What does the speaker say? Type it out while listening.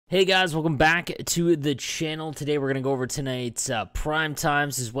Hey guys, welcome back to the channel. Today we're going to go over tonight's prime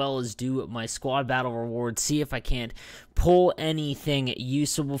times as well as do my squad battle rewards, see if I can't pull anything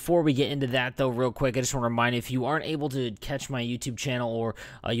useful. Before we get into that though, real quick, I just want to remind you, if you aren't able to catch my YouTube channel or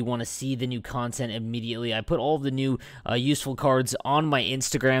you want to see the new content immediately, I put all the new useful cards on my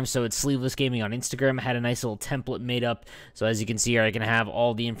Instagram. So it's Sleeveless Gaming on Instagram. I had a nice little template made up. So as you can see here, I can have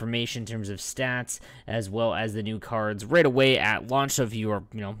all the information in terms of stats as well as the new cards right away at launch. So if you are,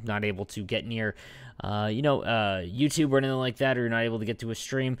 not able to get near, YouTube or anything like that, or you're not able to get to a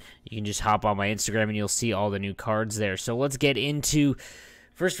stream, you can just hop on my Instagram and you'll see all the new cards there. So let's get into,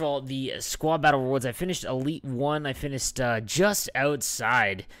 first of all, the squad battle rewards. I finished Elite 1. I finished just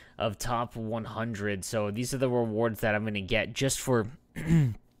outside of top 100. So these are the rewards that I'm going to get just for...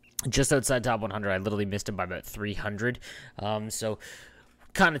 just outside top 100. I literally missed it by about 300. So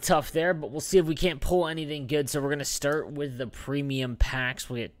kind of tough there, but we'll see if we can't pull anything good. So we're going to start with the premium packs.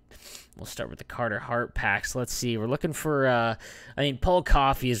 We'll start with the Carter Hart packs. Let's see. We're looking for, Paul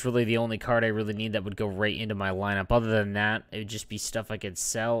Coffey is really the only card I really need that would go right into my lineup. Other than that, it would just be stuff I could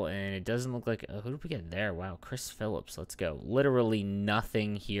sell, and it doesn't look like... who did we get there? Wow, Chris Phillips. Let's go. Literally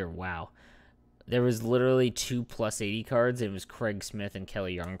nothing here. Wow. There was literally 2 plus 80 cards. It was Craig Smith and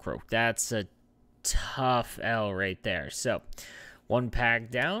Kelly Yarncroke. That's a tough L right there. So... one pack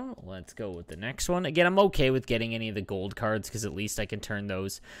down. Let's go with the next one. Again, I'm okay with getting any of the gold cards because at least I can turn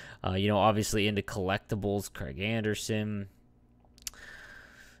those, obviously into collectibles. Craig Anderson,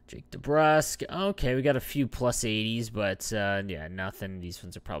 Jake DeBrusque. Okay, we got a few plus 80s, but yeah, nothing. These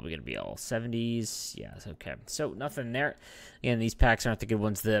ones are probably going to be all 70s. Yeah, okay. So nothing there. Again, these packs aren't the good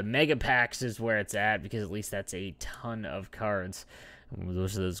ones. The mega packs is where it's at because at least that's a ton of cards.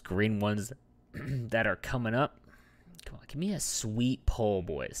 Those are those green ones that are coming up. Come on, give me a sweet pull,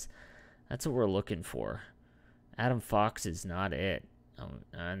 boys. That's what we're looking for. Adam Fox is not it. Oh,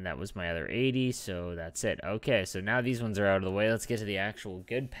 and that was my other 80, so that's it. Okay, so now these ones are out of the way. Let's get to the actual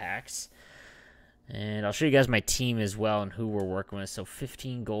good packs. And I'll show you guys my team as well and who we're working with. So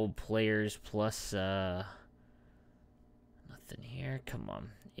 15 gold players plus nothing here. Come on.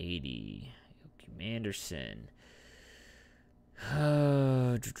 80. Joakim Anderson.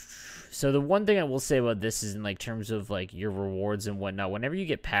 So the one thing I will say about this is in terms of your rewards and whatnot, whenever you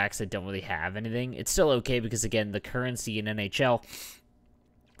get packs that don't really have anything, it's still okay because again, the currency in NHL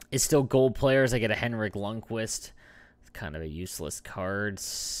is still gold players. I get a Henrik Lundqvist. It's kind of a useless card,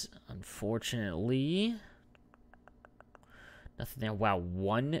 unfortunately. Nothing there. Wow,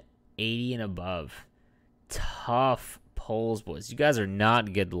 180 and above. Tough pulls, boys. You guys are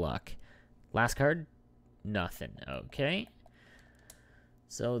not good luck. Last card, nothing. Okay.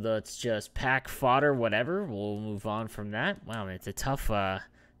 So that's just pack fodder, whatever. We'll move on from that. Wow, man, it's a tough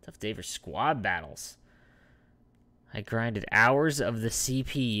day for squad battles. I grinded hours of the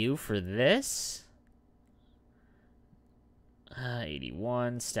CPU for this.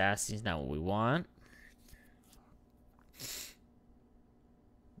 81. Stassi's not what we want.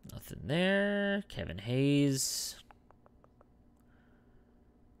 Nothing there. Kevin Hayes.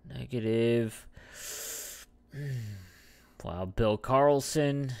 Negative. Wow, Bill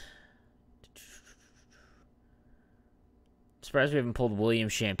Carlson. Surprised we haven't pulled William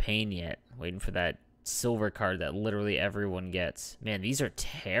Champagne yet. Waiting for that silver card that literally everyone gets. Man, these are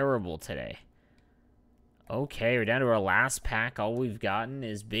terrible today. Okay, we're down to our last pack. All we've gotten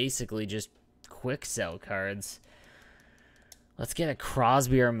is basically just quick sell cards. Let's get a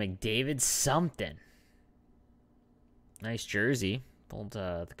Crosby or a McDavid something. Nice jersey. Pulled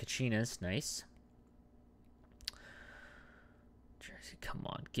the Kachinas. Nice. Jersey, come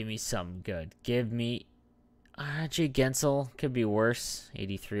on. Give me something good. Give me... Jay Gensel. Could be worse.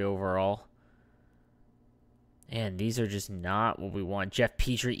 83 overall. And these are just not what we want. Jeff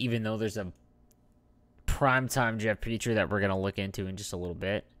Petrie, even though there's a primetime Jeff Petrie that we're going to look into in just a little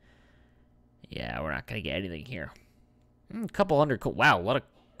bit. Yeah, we're not going to get anything here. A couple hundred... Wow, a lot of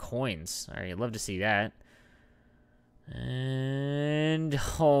coins. All right, I'd love to see that. And...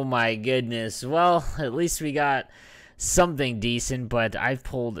 oh my goodness. Well, at least we got... something decent, but I've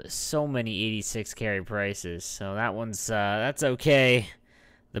pulled so many 86 carry prices, so that one's, that's okay.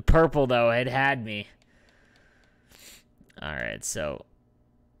 The purple, though, had me. Alright, so,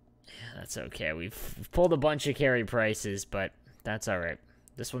 yeah, that's okay. We've pulled a bunch of carry prices, but that's alright.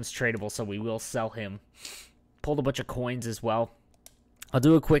 This one's tradable, so we will sell him. Pulled a bunch of coins as well. I'll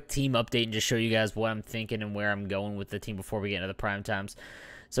do a quick team update and just show you guys what I'm thinking and where I'm going with the team before we get into the prime times.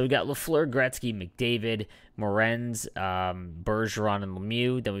 So we got Lafleur, Gretzky, McDavid, Morenz, Bergeron, and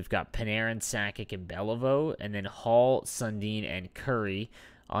Lemieux. Then we've got Panarin, Sakic, and Beliveau. And then Hall, Sundin, and Curry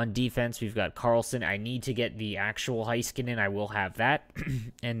On defense, we've got Carlson. I need to get the actual Heiskanen. I will have that.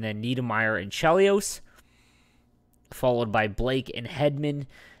 And then Niedermeyer and Chelios, followed by Blake and Hedman.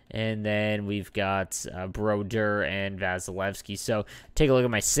 And then we've got Brodeur and Vasilevsky. So take a look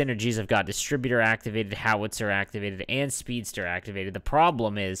at my synergies. I've got Distributor activated, Howitzer activated, and Speedster activated. The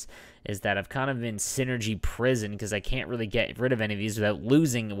problem is that I've kind of been synergy prison because I can't really get rid of any of these without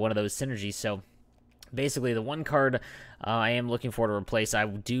losing one of those synergies. So basically, the one card I am looking for to replace, I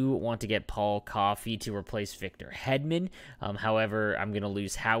do want to get Paul Coffey to replace Victor Hedman. However, I'm going to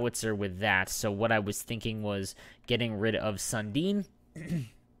lose Howitzer with that. So what I was thinking was getting rid of Sundin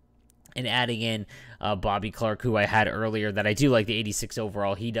and adding in Bobby Clark, who I had earlier, that I do like the 86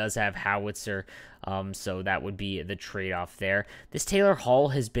 overall. He does have Howitzer, so that would be the trade-off there. This Taylor Hall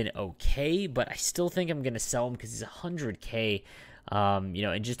has been okay, but I still think I'm going to sell him because he's 100K.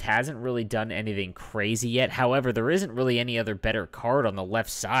 It just hasn't really done anything crazy yet. However, there isn't really any other better card on the left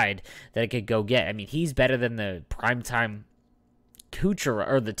side that I could go get. I mean, he's better than the Primetime Kucherov,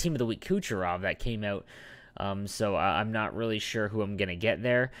 or the Team of the Week Kucherov that came out. So I'm not really sure who I'm going to get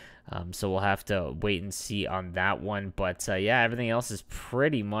there. So we'll have to wait and see on that one. But, yeah, everything else is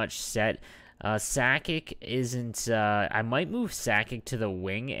pretty much set. Sakic isn't, I might move Sakic to the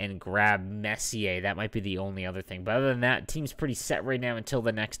wing and grab Messier. That might be the only other thing. But other than that, team's pretty set right now until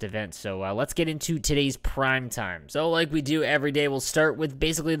the next event. So let's get into today's prime time. So like we do every day, we'll start with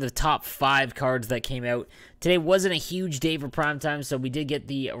basically the top 5 cards that came out. Today wasn't a huge day for prime time, so we did get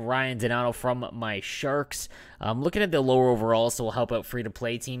the Ryan Donato from my Sharks. Looking at the lower overall, so will help out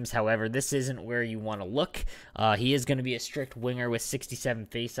free-to-play teams. However, this isn't where you want to look. He is going to be a strict winger with 67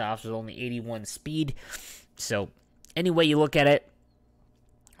 faceoffs with only 81 speed. So, any way you look at it,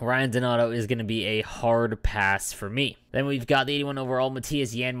 Ryan Donato is going to be a hard pass for me. Then we've got the 81 overall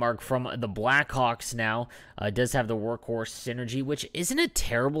Matthias Janmark from the Blackhawks now. Does have the workhorse synergy, which isn't a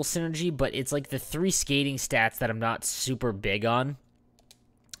terrible synergy, but it's like the 3 skating stats that I'm not super big on.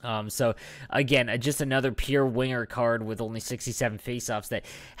 So, again, just another pure winger card with only 67 faceoffs that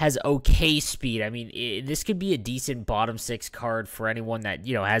has okay speed. I mean, this could be a decent bottom 6 card for anyone that,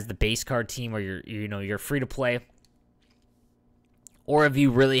 has the base card team, or you're free to play. Or if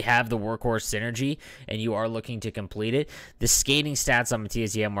you really have the workhorse synergy and you are looking to complete it, the skating stats on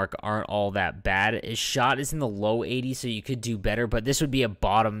Matthias Janmark aren't all that bad. His shot is in the low 80s, so you could do better, but this would be a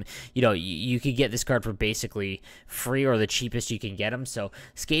bottom. You could get this card for basically free or the cheapest you can get him. So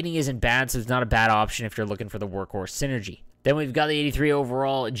skating isn't bad, so it's not a bad option if you're looking for the workhorse synergy. Then we've got the 83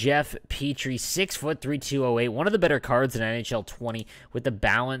 overall Jeff Petrie, 6'3", 208. One of the better cards in NHL 20 with the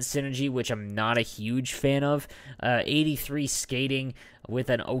balance synergy, which I'm not a huge fan of. 83 skating with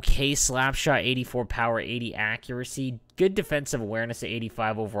an okay slap shot, 84 power, 80 accuracy. Good defensive awareness at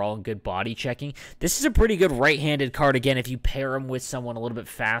 85 overall and good body checking. This is a pretty good right-handed card. Again, if you pair him with someone a little bit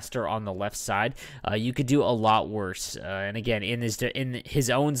faster on the left side, you could do a lot worse. And again, in his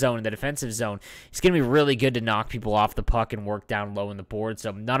own zone, in the defensive zone, he's going to be really good to knock people off the puck and work down low in the board.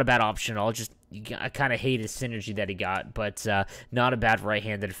 So not a bad option at all. I kind of hate his synergy that he got, but not a bad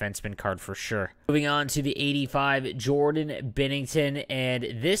right-handed defenseman card for sure. Moving on to the 85, Jordan Binnington, and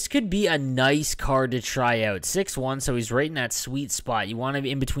this could be a nice card to try out. 6'1", so he's right in that sweet spot. You want him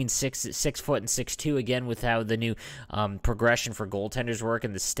in between 6 foot and 6'2", again, with how the new progression for goaltenders work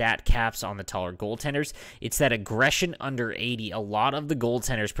and the stat caps on the taller goaltenders. It's that aggression under 80. A lot of the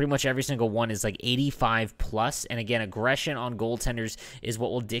goaltenders, pretty much every single one, is like 85 plus, and again, aggression on goaltenders is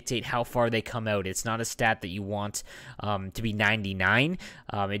what will dictate how far they come out. It's not a stat that you want to be 99.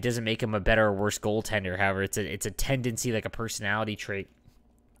 It doesn't make him a better or worse goaltender. However, it's a tendency, like a personality trait.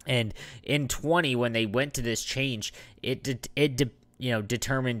 And in 20, when they went to this change, it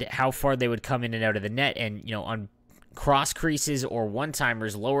determined how far they would come in and out of the net. And on cross creases or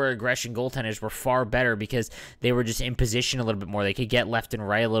one-timers, lower aggression goaltenders were far better because they were just in position a little bit more. They could get left and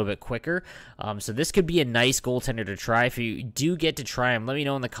right a little bit quicker. So this could be a nice goaltender to try. If you do get to try him, let me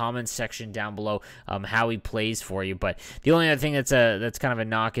know in the comments section down below how he plays for you. But the only other thing that's kind of a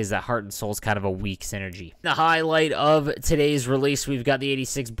knock is that Heart and Soul is kind of a weak synergy. The highlight of today's release, we've got the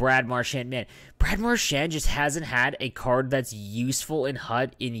 86 Brad Marchand. Man, Brad Marchand just hasn't had a card that's useful in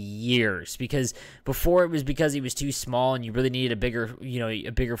HUT in years, because before it was because he was too small and you really needed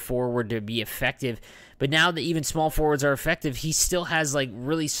a bigger forward to be effective. But now that even small forwards are effective, he still has like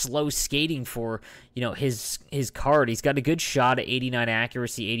really slow skating for his card. He's got a good shot at 89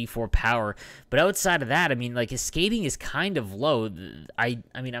 accuracy, 84 power, but outside of that, I mean, like, his skating is kind of low.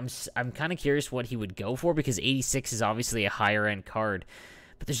 I'm kind of curious what he would go for, because 86 is obviously a higher end card.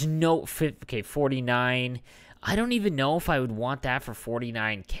 But there's no 49. I don't even know if I would want that for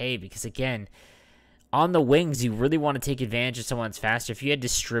 49K, because again, on the wings, you really want to take advantage of someone that's faster. If you had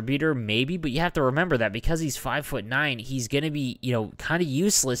distributor, maybe, but you have to remember that because he's 5'9", he's going to be, kind of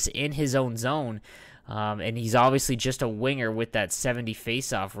useless in his own zone. And he's obviously just a winger with that 70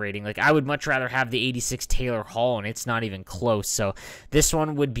 faceoff rating. Like, I would much rather have the 86 Taylor Hall, and it's not even close. So this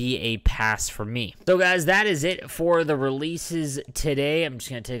one would be a pass for me. So, guys, that is it for the releases today. I'm just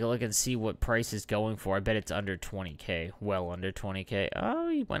going to take a look and see what price is going for. I bet it's under 20K. Well under 20K. Oh,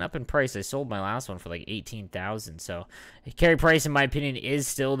 he went up in price. I sold my last one for like 18,000. So, Carey Price, in my opinion, is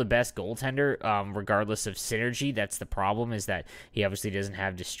still the best goaltender, regardless of synergy. That's the problem, is that he obviously doesn't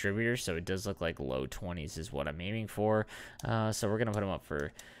have distributors, so it does look like low 20s is what I'm aiming for. So we're going to put him up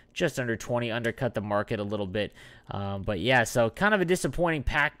for just under 20, undercut the market a little bit. But yeah, so kind of a disappointing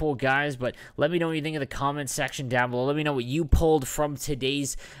pack pull, guys, but let me know what you think in the comments section down below. Let me know what you pulled from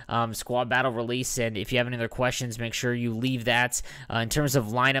today's squad battle release, and if you have any other questions, make sure you leave that. In terms of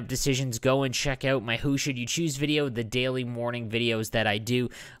lineup decisions, go and check out my Who Should You Choose video, the daily morning videos that I do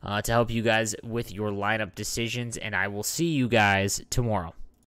to help you guys with your lineup decisions, and I will see you guys tomorrow.